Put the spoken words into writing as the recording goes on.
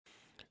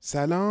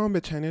سلام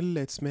به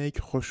چنل Let's Make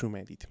خوش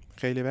اومدید.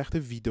 خیلی وقت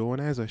ویدئو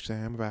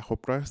نذاشتم و خب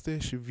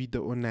راستش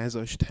ویدئو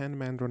نذاشتن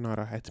من رو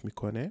ناراحت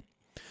میکنه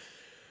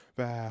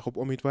و خب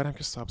امیدوارم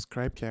که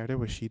سابسکرایب کرده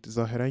باشید.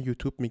 ظاهرا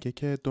یوتیوب میگه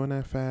که 2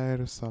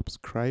 نفر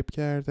سابسکرایب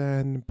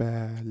کردن.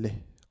 بله،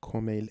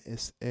 کومیل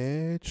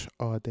SH،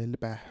 عادل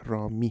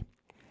بهرامی.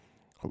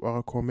 خب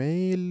آقا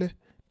کومیل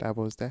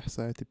 12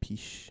 ساعت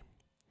پیش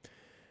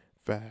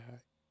و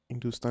این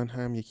دوستان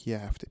هم یکی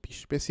هفته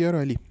پیش. بسیار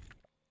عالی.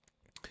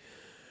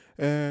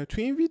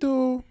 توی این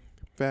ویدیو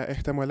و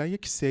احتمالا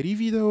یک سری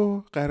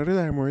ویدیو قراره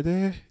در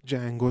مورد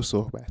جنگو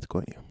صحبت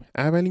کنیم.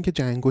 اول اینکه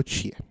جنگو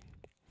چیه؟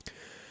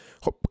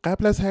 خب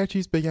قبل از هر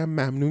چیز بگم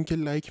ممنون که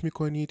لایک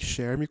میکنید،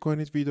 شیر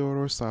میکنید ویدیو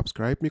رو،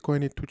 سابسکرایب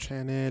میکنید تو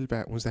چنل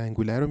و اون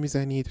زنگوله رو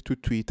میزنید. تو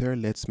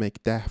توییتر Let's Make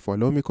 10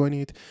 فالو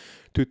میکنید.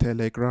 تو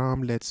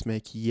تلگرام Let's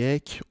Make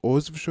 1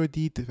 عضو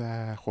شدید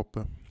و خب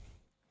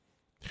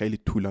خیلی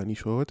طولانی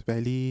شد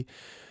ولی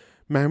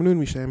ممنون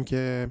میشم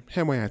که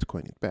حمایت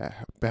کنید.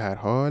 به هر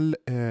حال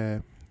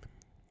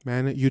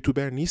من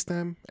یوتیوبر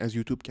نیستم، از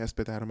یوتیوب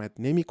کسب درآمد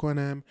نمی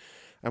کنم،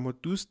 اما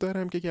دوست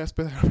دارم که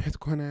کسب درآمد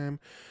کنم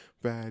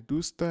و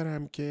دوست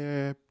دارم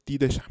که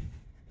دیدشم.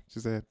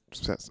 چیز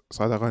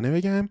صادقانه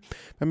بگم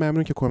و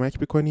ممنون که کمک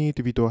بکنید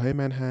ویدیوهای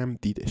من هم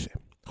دیدشه.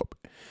 خب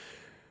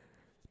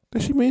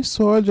داشتیم به این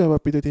سوال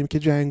جواب میدادیم که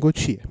جنگو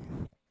چیه.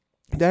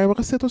 در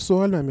واقع 3 تا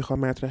سوال من میخوام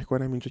مطرح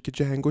کنم اینجا که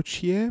جنگو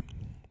چیه،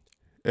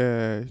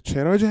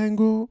 چرا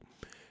جنگو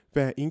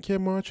و اینکه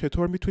ما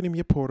چطور میتونیم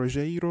یه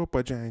پروژه ای رو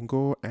با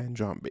جنگو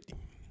انجام بدیم.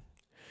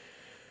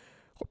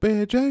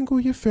 خب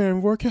جنگو یه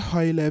فرمورک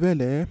های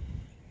لوله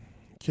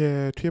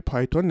که توی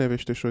پایتون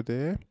نوشته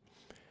شده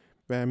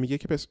و میگه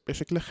که به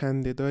شکل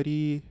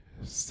خنده‌داری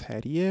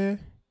سریع،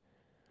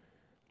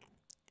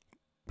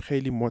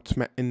 خیلی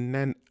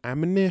مطمئنن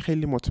امنه،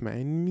 خیلی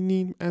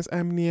مطمئنیم از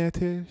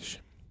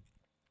امنیتش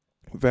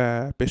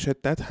و به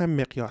شدت هم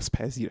مقیاس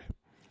پذیره.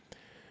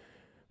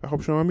 و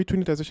خب شما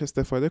میتونید ازش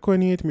استفاده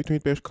کنید،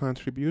 میتونید بهش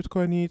کانتریبیوت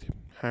کنید،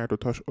 هر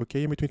دوتاش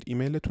اوکی. میتونید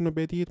ایمیلتون رو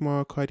بدید،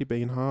 ما کاری به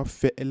اینها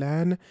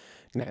فعلا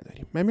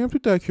نداریم. من میام تو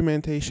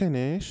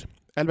داکیومنتیشنش.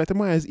 البته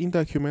ما از این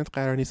داکیومنت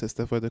قرار نیست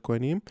استفاده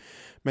کنیم،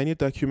 من یه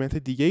داکیومنت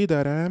دیگه ای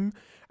دارم،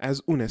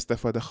 از اون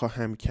استفاده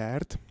خواهم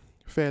کرد.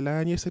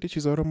 فعلا یه سری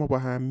چیزها رو ما با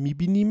هم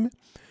میبینیم.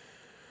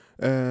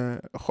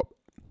 خب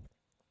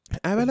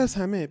اول از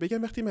همه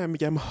بگم وقتی من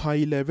میگم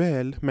های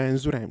لول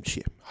منظورم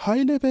چیه.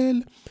 های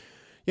لول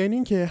یعنی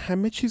این که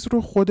همه چیز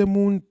رو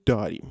خودمون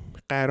داریم،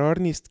 قرار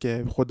نیست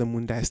که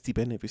خودمون دستی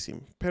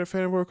بنویسیم.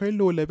 فرمورک های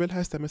لو لول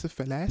هستن مثل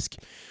فلاسک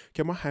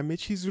که ما همه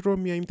چیز رو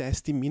میایم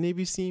دستی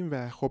مینویسیم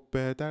و خب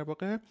در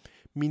واقع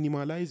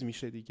مینیمالایز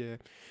میشه دیگه.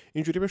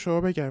 اینجوری به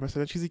شما بگم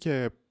مثلا چیزی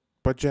که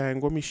با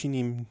جنگو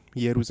میشینیم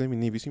یه روزه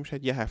مینویسیم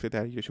شاید یه هفته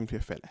درگیرشیم توی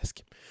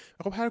فلاسک.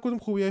 خب هر کدوم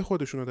خوبیای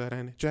خودشونو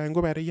دارن.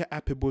 جنگو برای یه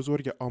اپ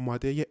بزرگ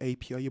آماده، یه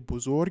API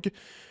بزرگ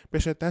به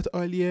شدت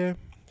عالیه،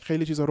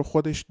 خیلی چیزا رو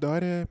خودش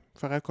داره.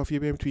 فقط کافیه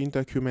بریم تو این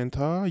داکیومنت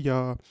ها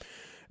یا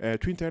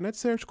تو اینترنت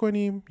سرچ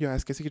کنیم یا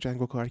از کسی که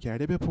جنگو کار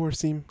کرده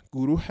بپرسیم.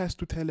 گروه هست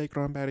تو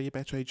تلگرام برای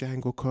بچهای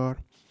جنگو کار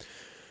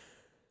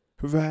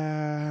و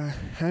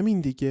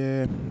همین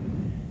دیگه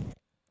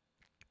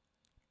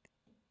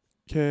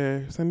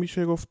که مثلا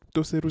میشه گفت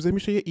 2-3 روزه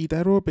میشه یه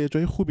ایده رو به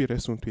جای خوبی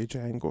رسون توی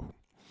جنگو.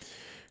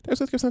 در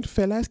صورتی که مثلا تو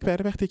فلاسک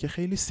برای وقتی که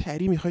خیلی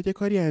سریع میخواید یه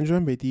کاری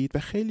انجام بدید و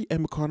خیلی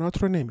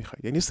امکانات رو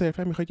نمیخواید، یعنی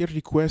صرفا میخواید یه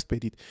ریکوست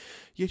بدید،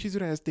 یه چیزی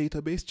رو از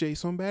دیتابیس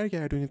جیسون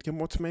برگردونید که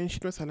مطمئن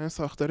شید مثلا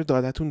ساختار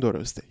داده‌تون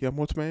درسته یا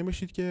مطمئن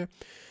بشید که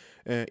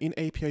این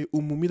API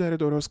عمومی داره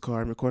درست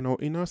کار میکنه و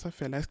اینا، اصلا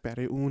فلاسک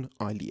برای اون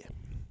عالیه.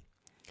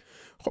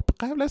 خب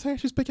قبل از هر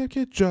چیز بگم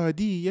که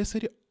جدید یه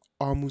سری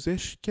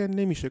آموزش که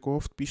نمیشه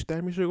گفت،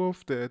 بیشتر میشه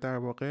گفت در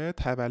واقع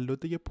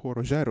تولد یه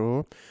پروژه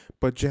رو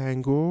با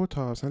جنگو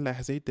تا اصلا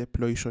لحظه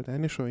دپلوی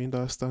شدنش و این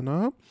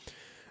داستانا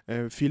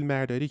فیلم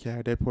برداری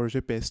کرده.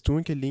 پروژه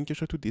بستون که لینکش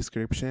رو تو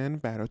دیسکریپشن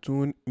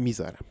براتون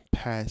میذارم،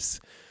 پس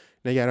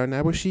نگران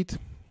نباشید.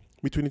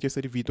 میتونید یه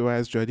سری ویدیو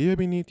از جدید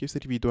ببینید، یه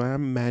سری ویدیو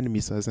هم من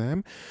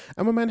میسازم،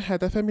 اما من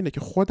هدفم اینه که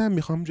خودم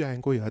میخوام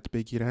جنگو یاد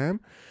بگیرم،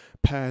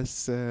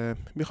 پس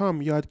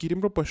میخوام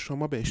یادگیریم رو با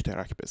شما به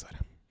اشتراک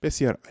بذارم.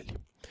 بسیار عالی.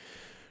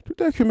 تو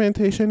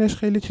داکیومنتیشنش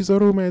خیلی چیزا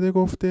رو اومده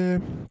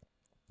گفته،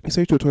 یه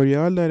سری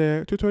توتوریال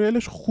داره.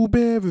 توتوریالش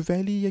خوبه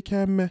ولی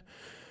یکم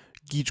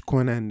گیج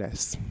کننده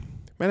است.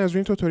 من از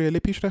این توتوریال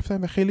پیش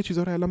رفتم و خیلی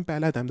چیزا رو الان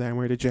بلدم در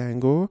مورد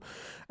جنگو،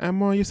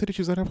 اما یه سری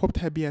چیزا رو خب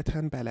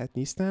طبیعتاً بلد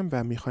نیستم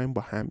و میخوایم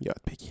با هم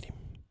یاد بگیریم.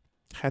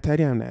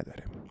 خطری هم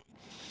نداره.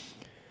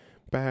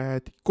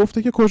 بعد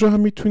گفته که کجاها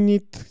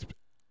میتونید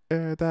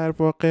در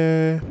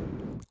واقع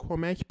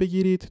کمک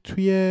بگیرید.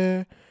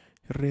 توی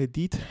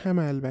ردیت هم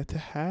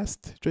البته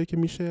هست جایی که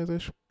میشه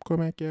ازش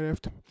کمک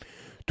گرفت.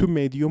 تو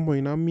مدیوم و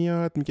اینا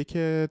میاد، میگه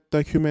که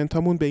داکیومنت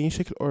هامون به این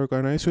شکل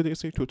ارگانایز شده. یه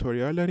سری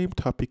توتوریال داریم،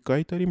 تاپیک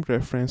گاید داریم،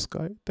 رفرنس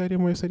گاید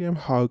داریم و یه سری هم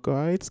ها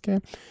گایدز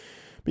که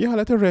به یه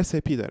حالت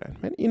رسیپی دارن.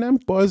 من اینم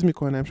باز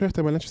میکنم چون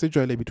احتمالاً چیز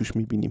جالبی توش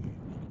میبینیم.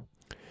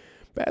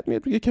 بعد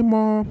میگه که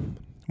ما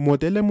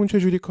مدلمون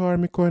چجوری کار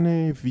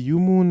میکنه،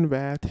 ویومون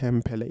و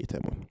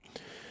تمپلیتمون.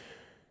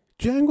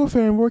 جنگو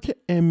فریمورک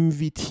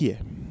MVTه.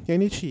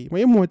 یعنی چی؟ ما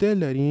یه مدل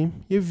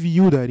داریم، یه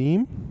ویو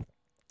داریم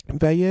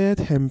و یه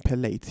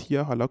تمپلیت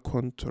یا حالا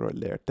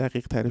کنترلر،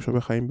 دقیق ترش رو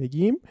بخوایم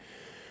بگیم،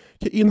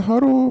 که اینها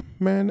رو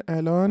من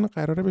الان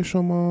قراره به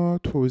شما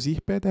توضیح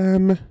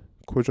بدم.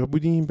 کجا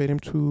بودیم؟ بریم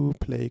تو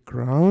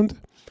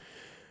پلیگراوند.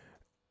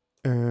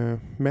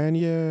 من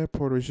یه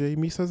پروژه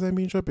میسازم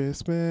اینجا به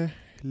اسم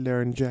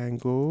Learn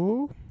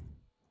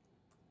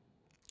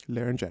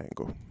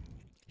Django.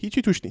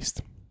 هیچی توش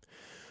نیست.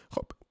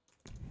 خب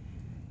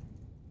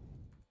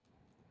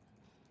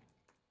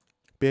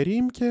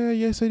بریم که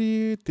یه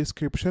سری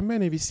دیسکریپشن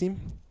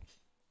بنویسیم.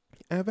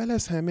 اول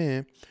از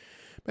همه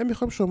من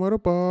میخوام شما رو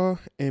با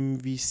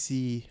MVC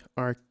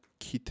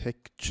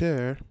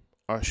Architecture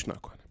آشنا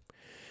کنم.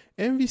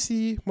 MVC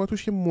ما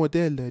توش یه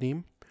مدل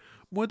داریم.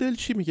 مدل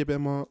چی میگه به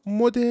ما؟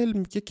 مدل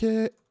میگه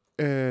که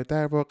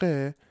در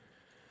واقع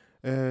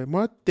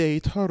ما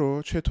دیتا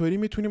رو چطوری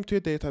میتونیم توی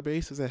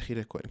دیتابیس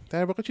ذخیره کنیم.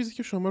 در واقع چیزی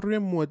که شما روی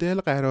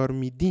مدل قرار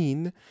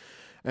میدین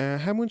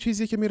همون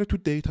چیزی که میره تو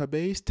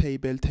دیتابیس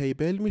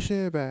تیبل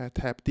میشه و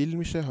تبدیل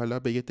میشه حالا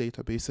به یه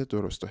دیتابیس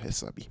درست و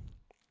حسابی.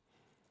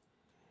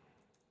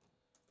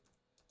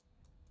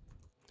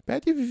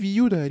 بعد یه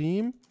ویو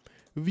داریم.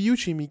 ویو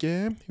چی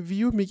میگه؟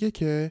 ویو میگه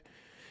که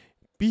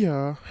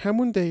بیا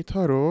همون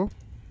دیتا رو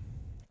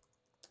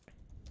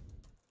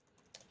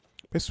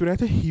به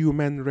صورت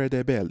human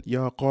readable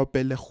یا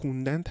قابل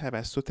خوندن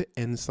توسط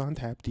انسان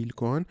تبدیل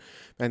کن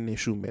و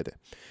نشون بده.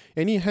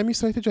 یعنی همین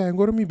سایت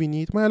جنگو رو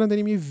میبینید، ما الان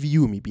داریم یه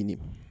ویو میبینیم.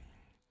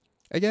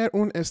 اگر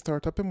اون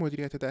استارتاپ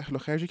مدیریت دخل و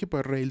خرجی که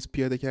با ریلز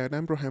پیاده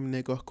کردم رو هم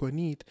نگاه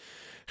کنید،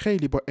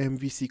 خیلی با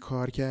MVC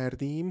کار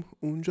کردیم.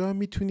 اونجا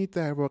میتونید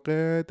در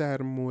واقع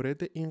در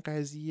مورد این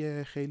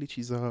قضیه خیلی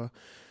چیزا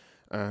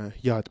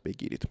یاد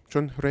بگیرید،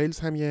 چون ریلز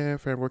هم یه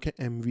فریمورک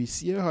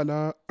MVCه.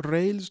 حالا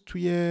ریلز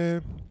توی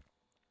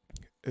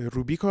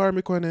روبی کار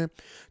میکنه،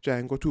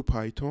 جنگو تو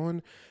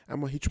پایتون،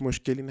 اما هیچ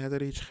مشکلی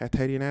نداره، هیچ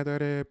خطری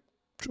نداره.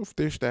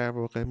 جفتش در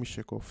واقع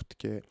میشه گفت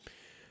که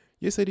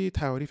یه سری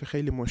تعاریف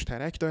خیلی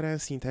مشترک دارن،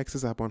 سینتکس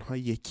زبان‌ها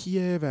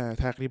یکیه و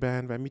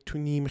تقریبا و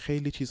میتونیم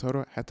خیلی چیزها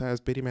رو حتی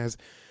بریم از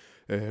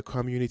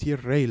کامیونیتی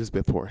ریلز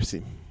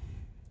بپرسیم.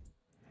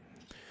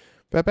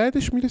 و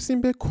بعدش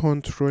میرسیم به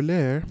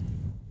کنترلر.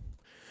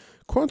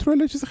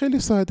 کنترلر چیز خیلی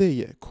ساده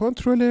ایه.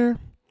 کنترلر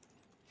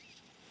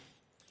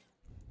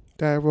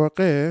در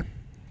واقع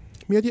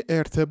میاد یه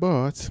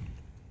ارتباط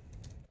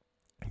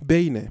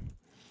بین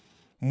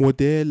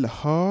مدل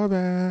ها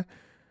و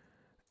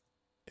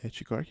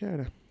چی کار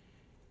کردم؟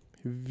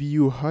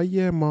 ویو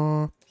های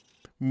ما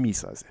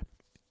میسازه.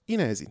 این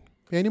از این.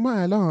 یعنی ما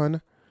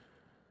الان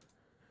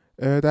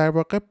در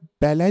واقع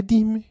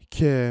بلدیم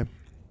که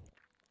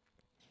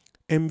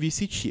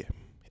MVC چیه.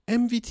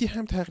 MVT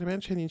هم تقریبا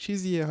چنین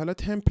چیزیه. حالا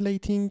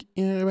تمپلیتینگ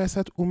این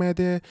وسط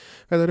اومده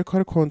و داره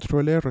کار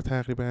کنترلر رو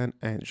تقریبا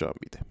انجام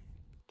میده.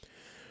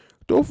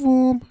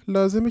 دوم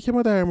لازمه که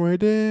ما در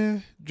مورد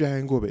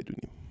جنگو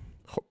بدونیم.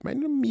 خب من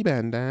اینو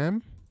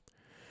میبندم.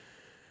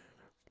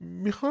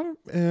 میخوام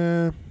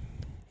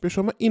به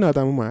شما این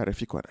آدم رو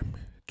معرفی کنم.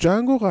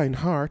 جنگو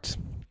راینهارت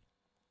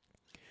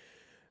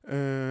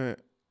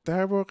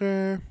در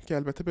واقع که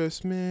البته به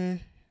اسم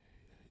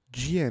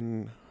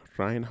جین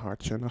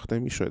راینهارت شناخته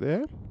می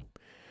شده.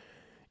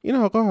 این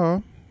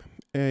آقا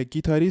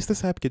گیتاریست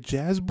سبک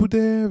جاز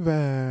بوده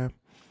و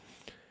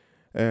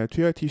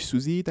توی آتش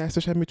سوزی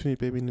دستش هم میتونید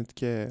ببینید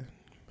که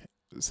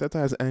 3 تا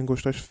از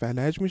انگشتاش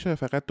فلج میشه،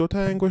 فقط 2 تا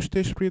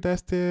انگشتش روی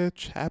دست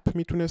چپ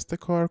میتونسته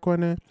کار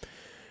کنه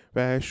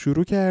و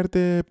شروع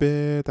کرده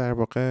به در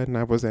واقع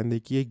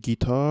نوازندگی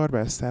گیتار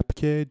و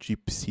سبک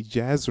جیپسی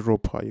جاز رو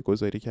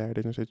پایه‌گذاری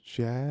کرده. مثل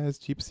جاز،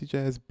 جیپسی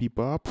جاز،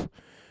 بیباپ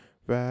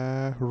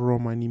و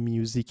رومانی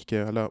میوزیک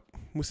که حالا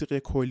موسیقی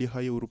کولی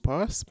های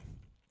اروپاست.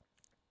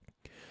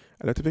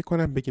 البته فکر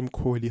کنم بگیم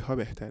کولی ها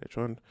بهتره،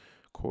 چون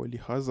کولی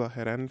ها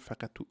ظاهرا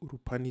فقط تو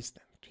اروپا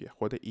نیستن، توی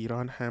خود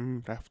ایران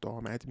هم رفت و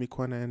آمد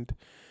میکنند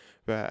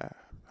و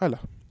حالا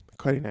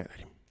کاری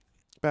نداریم.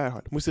 به هر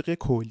حال موسیقی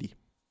کولی،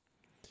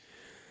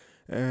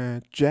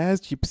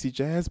 جاز، جیپسی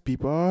جاز،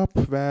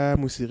 بیباپ و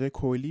موسیقی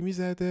کولی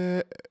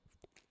میزده.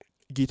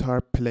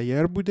 گیتار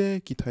پلیر بوده،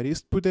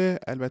 گیتاریست بوده.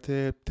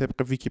 البته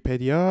طبق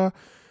ویکی‌پدیا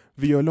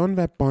ویولون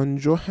و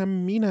بانجو هم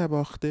می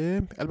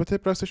نواخته. البته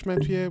راستش من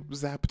توی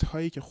ضبط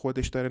هایی که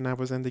خودش داره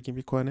نوازندگی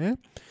میکنه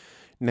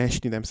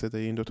نشنیدم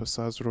صدای این 2 تا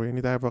ساز رو.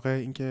 یعنی در واقع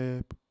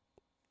اینکه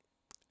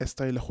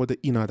استایل خود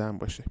این آدم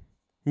باشه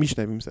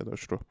میشنویم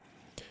صداش رو.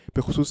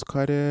 به خصوص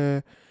کار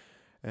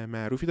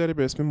معروفی داره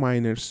به اسم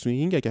ماینر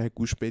سوینگ، اگر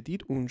گوش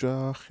بدید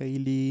اونجا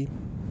خیلی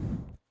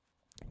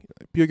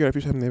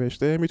بیوگرافیش هم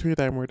نوشته، میتونید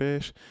در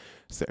موردش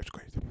سرچ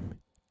کنید.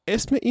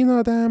 اسم این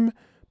آدم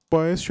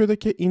باعث شده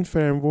که این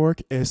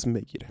فریمورک اسم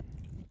بگیره.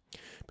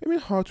 ببین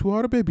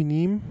هاتوها رو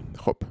ببینیم.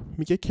 خب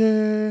میگه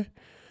که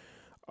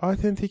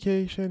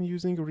authentication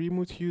using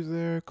remote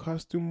user,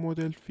 custom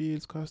model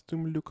fields,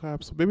 custom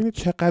lookups. ببینید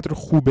چقدر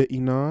خوبه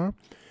اینا.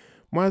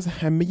 ما از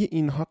همه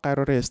اینها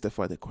قراره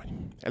استفاده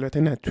کنیم.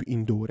 البته نه تو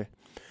این دوره.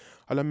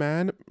 حالا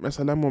من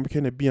مثلا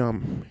ممکنه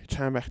بیام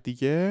چند وقت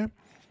دیگه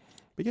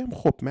بگم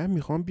خب من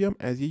میخوام بیام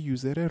از یه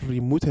یوزر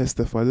ریموت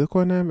استفاده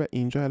کنم و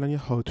اینجا الان یه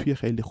هاتوی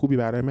خیلی خوبی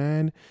برای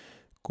من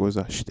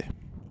گذاشته.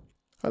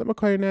 حالا ما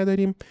کاری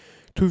نداریم،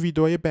 تو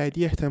ویدئوی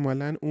بعدی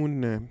احتمالاً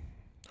اون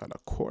حالا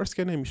کورس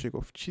که نمیشه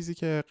گفت، چیزی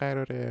که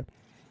قراره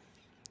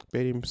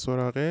بریم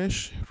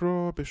سراغش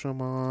رو به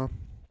شما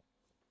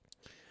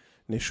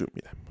نشون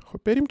میدم. خب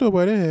بریم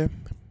دوباره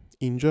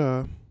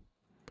اینجا،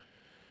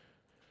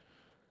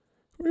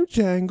 بریم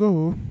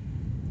جنگو.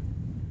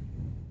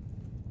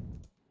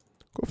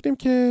 گفتیم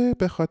که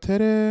به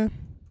خاطر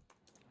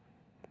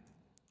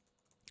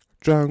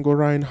جنگو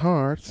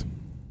راینهارت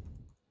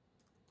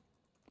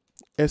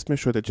اسم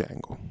شده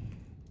جنگو.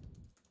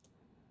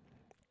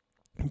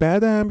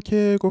 بعدم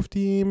که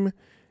گفتیم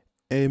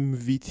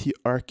MVT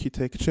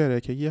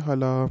آرکیتکچره که یه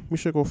حالا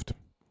میشه گفت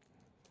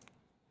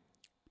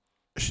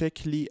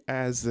شکلی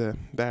از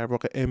در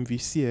واقع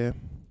MVCه،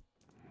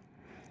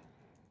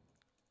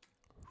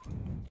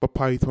 با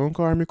پایتون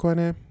کار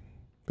میکنه،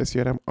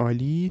 بسیارم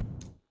عالی.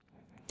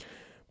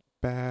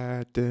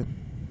 بعد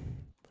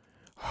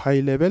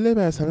های لول و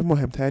از همه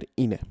مهمتر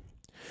اینه،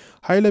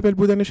 های لول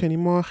بودنش یعنی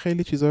ما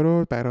خیلی چیزا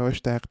رو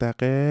براش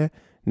دغدغه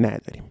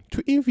نداریم.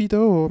 تو این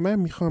ویدیو من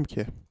میخوام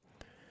که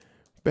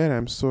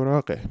برم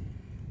سراغ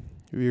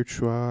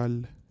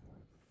ویرچوال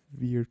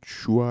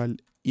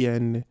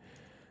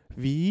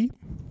ENV،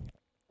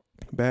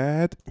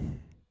 بعد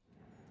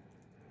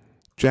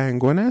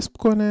جنگو نصب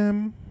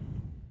کنم،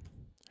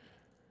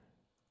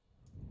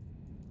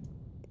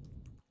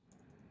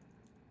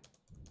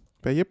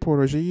 و یه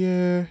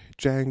پروژه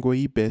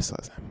جنگویی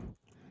بسازم.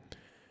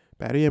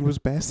 برای امروز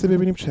بسته،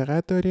 ببینیم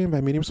چقدر داریم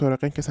و میریم سراغ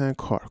این که مثلا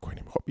کار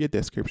کنیم. خب یه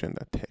description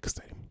داد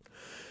تکست داریم.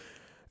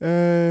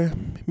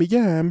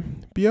 میگم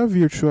بیا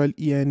ویرچوال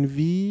ENV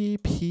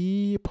P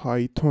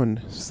پایتون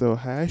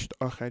 38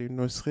 آخرین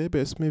نسخه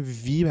به اسم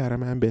V برای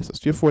من بساز.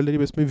 توی فولدری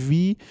به اسم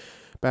V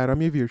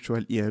برام یه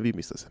ویرچوال ENV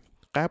میسازم.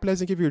 قبل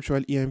از اینکه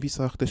ویرچوال ENV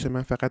ساخته شه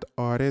من فقط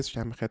عارض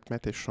شم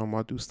خدمت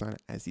شما دوستان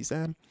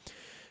عزیزم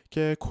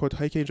که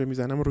کدهایی که اینجا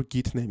میزنم رو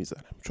گیت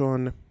نمیزنم،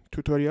 چون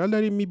توتوریال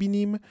داریم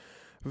میبینیم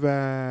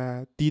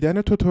و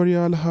دیدن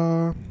توتوریال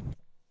ها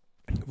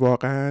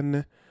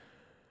واقعا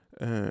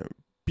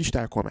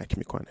بیشتر کمک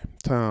میکنه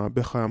تا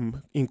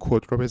بخوام این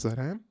کد رو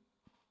بذارم.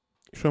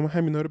 شما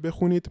همینا رو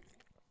بخونید،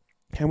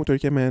 همونطوری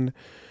که من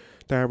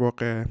در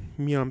واقع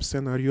میام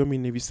سناریو می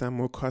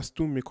نویسم و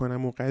کاستوم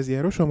میکنم و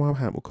قضیه رو، شما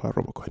هم همون کار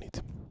رو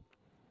بکنید.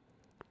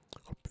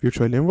 خب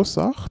ویرچوال رو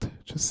ساخت،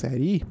 چه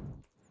سریع.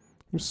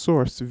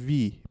 سورس V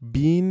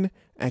بین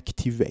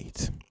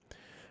اکتیویت.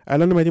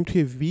 الان اومدیم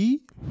توی V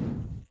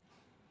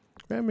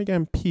و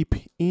میگم پیپ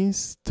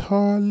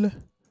اینستال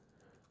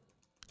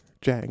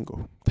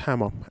جنگو.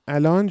 تمام.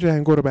 الان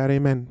جنگو رو برای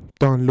من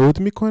دانلود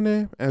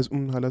میکنه از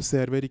اون حالا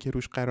سروری که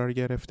روش قرار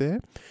گرفته،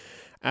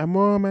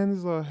 اما من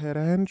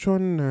ظاهراً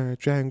چون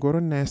جنگو رو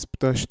نصب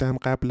داشتم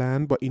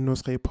قبلا با این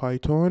نسخه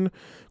پایتون،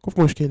 گفت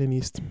مشکلی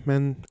نیست،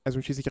 من از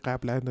اون چیزی که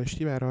قبلا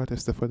داشتی برات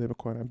استفاده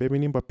میکنم.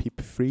 ببینیم با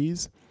پیپ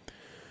فریز.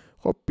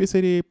 خب یه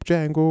سری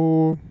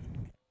جنگو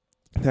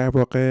در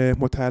واقع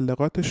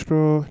متعلقاتش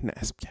رو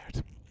نصب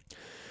کرد.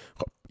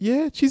 خب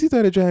یه چیزی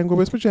داره جنگو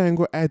به اسم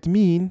جنگو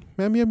ادمین.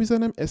 من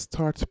میزنم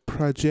استارت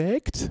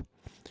پروژکت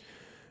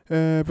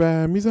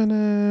و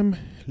میزنم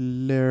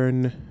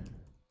لرن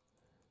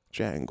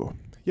جنگو.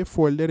 یه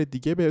فولدر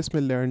دیگه به اسم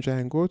لرن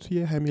جنگو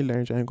توی همین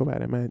لرن جنگو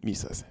برای من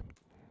میسازه.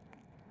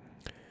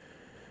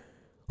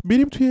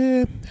 بریم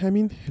توی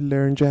همین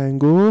لرن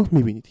جنگو،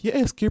 میبینید یه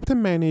اسکریپت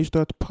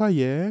manage.py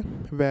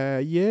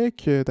و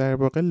یک در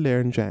واقع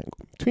لرن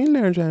جنگو. توی این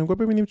لرن جنگو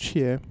ببینیم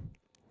چیه.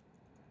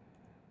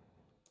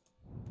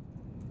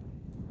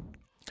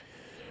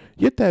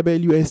 یه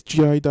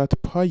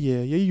wsgi.py،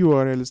 یه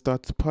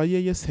urls.py،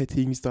 یه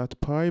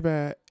settings.py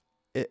و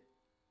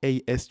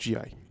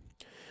asgi.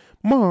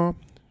 ما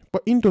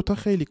با این دوتا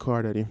خیلی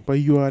کار داریم، با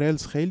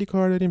urls خیلی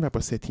کار داریم و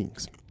با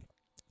settings.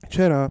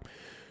 چرا؟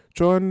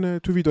 چون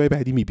تو ویدئوی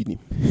بعدی میبینیم.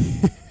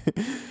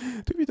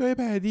 تو ویدئوی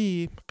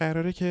بعدی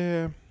قراره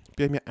که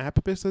بیایم یه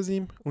اپ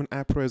بسازیم، اون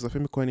اپ رو اضافه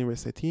میکنیم به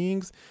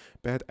settings،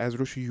 بعد از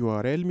روش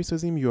URL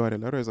میسازیم،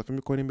 URL ها رو اضافه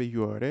میکنیم به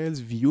URLs،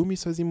 ویو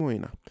میسازیم و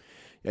اینا.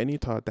 یعنی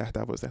تا 10-12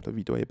 تا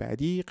ویدئوی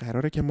بعدی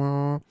قراره که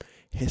ما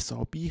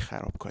حسابی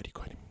خرابکاری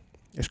کنیم.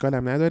 اشکال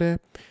هم نداره،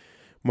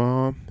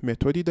 ما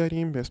متدی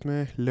داریم به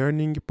اسم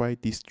learning by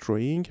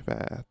destroying و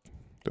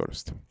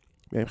درست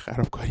میایم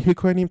خرابکاری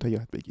میکنیم تا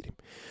یاد بگیریم.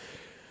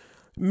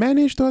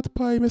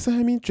 manage.py مثل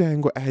همین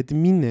جنگو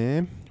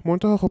ادمینه،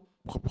 منتها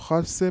خب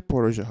خاص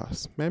پروژه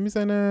هاست. من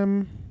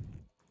میزنم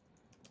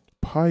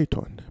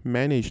پایتون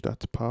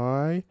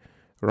manage.py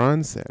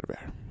run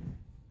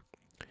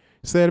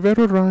سرور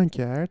رو ران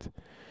کرد.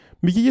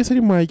 میگه یه سری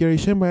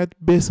مایگریشن باید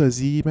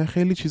بسازی. من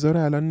خیلی چیزا رو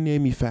الان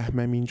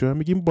نمیفهمم اینجا.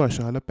 میگیم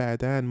باشه حالا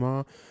بعداً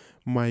ما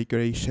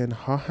مایگریشن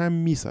ها هم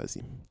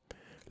میسازیم.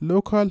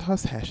 لوکال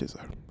هاست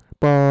 8000.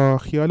 با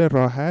خیال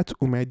راحت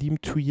اومدیم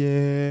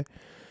توی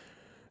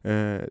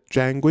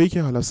جنگویی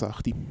که حالا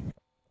ساختیم.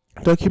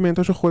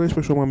 داکیومنتاشو خودش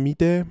به شما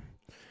میده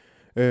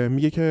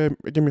میگه که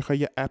اگه میخوای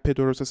یه اپ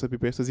درست حسابی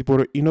بسازی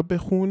برو اینو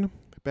بخون.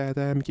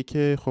 بعدم میگه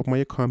که خب ما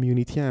یه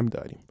کامیونیتی هم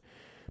داریم.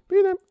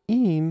 ببینم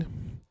این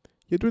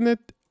یه دونه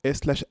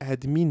اسلش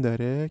ادمین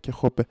داره که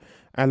خب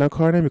الان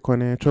کار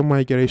نمیکنه چون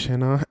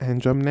مایگریشن ها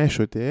انجام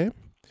نشده.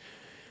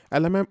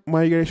 الان من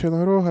مایگریشن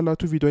ها رو حالا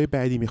تو ویدئوی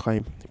بعدی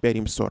میخوایم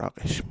بریم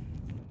سراغش.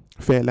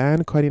 فعلا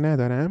کاری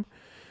ندارم.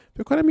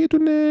 فکر کنم یه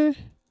دونه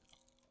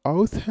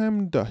آوت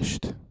هم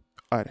داشت.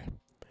 آره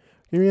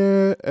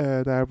یه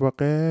در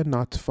واقع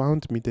not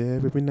found میده.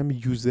 ببینم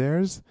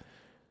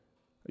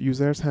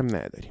users هم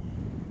نداریم.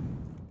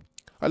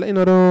 حالا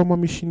اینا رو ما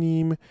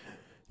میشینیم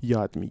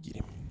یاد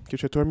میگیریم که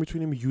چطور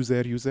میتونیم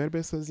یوزر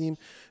بسازیم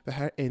و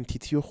هر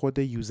انتیتی رو خود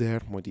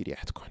یوزر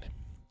مدیریت کنه.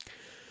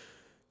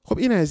 خب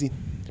این از این.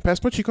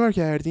 پس ما چیکار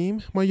کردیم؟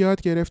 ما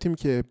یاد گرفتیم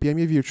که بیایم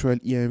یه ویرچوال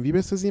ENV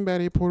بسازیم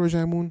برای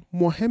پروژمون.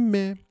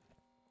 مهمه.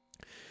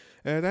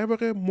 در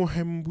واقع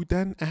مهم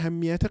بودن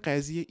اهمیت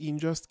قضیه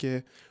اینجاست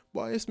که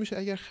باعث میشه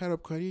اگر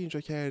خرابکاری اینجا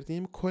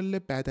کردیم کل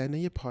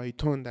بدنه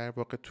پایتون در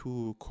واقع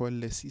تو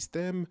کل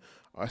سیستم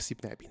آسیب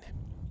نبینه.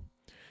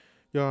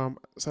 یا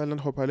مثلا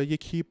خب حالا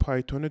یکی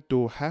پایتون 2.7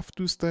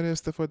 دوست داره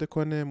استفاده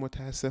کنه،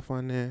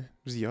 متاسفانه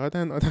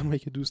زیادن آدمایی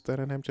که دوست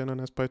دارن همچنان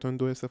از پایتون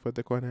 2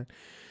 استفاده کنن.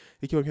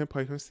 یکی ممکنه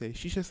پایتون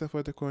 3.6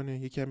 استفاده کنه،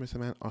 یکی هم مثل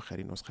من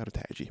آخرین نسخه رو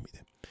ترجیح میده.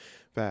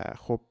 و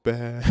خب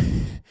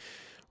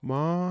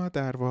ما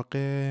در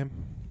واقع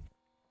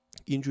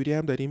اینجوری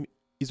هم داریم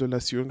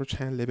ایزولاسیون رو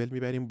چند لول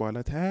میبریم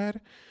بالاتر.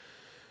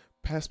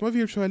 پس ما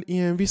ویرچوال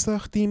ENV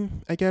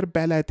ساختیم. اگر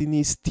بلد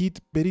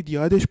نیستید برید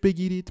یادش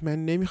بگیرید.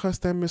 من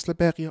نمیخواستم مثل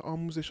بقیه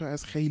آموزش ها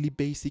از خیلی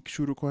بیسیک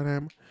شروع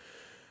کنم.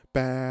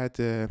 بعد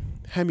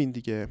همین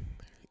دیگه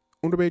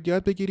اون رو برید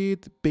یاد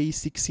بگیرید.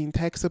 بیسیک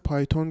سینتکس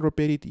پایتون رو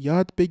برید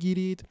یاد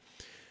بگیرید.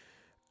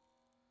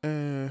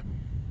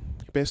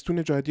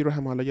 بستون جدید رو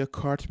هم حالا یا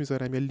کارت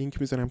میذارم یا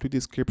لینک میذارم تو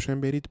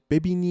دیسکریپشن، برید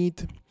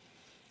ببینید.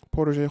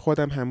 پروژه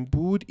خودم هم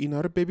بود.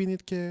 اینا رو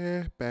ببینید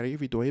که برای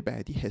ویدئوی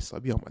بعدی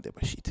حسابی آماده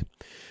باشید.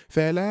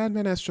 فعلا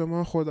من از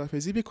شما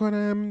خداحافظی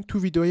میکنم. تو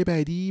ویدئوی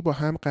بعدی با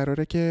هم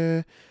قراره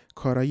که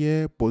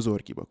کارهای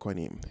بزرگی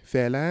بکنیم.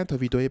 فعلا تا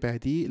ویدئوی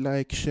بعدی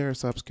لایک، شیر،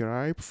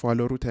 سابسکرایب،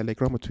 فالو رو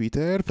تلگرام و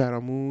توییتر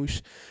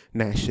فراموش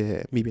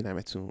نشه.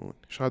 میبینمتون.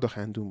 شاد و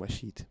خندون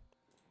باشید.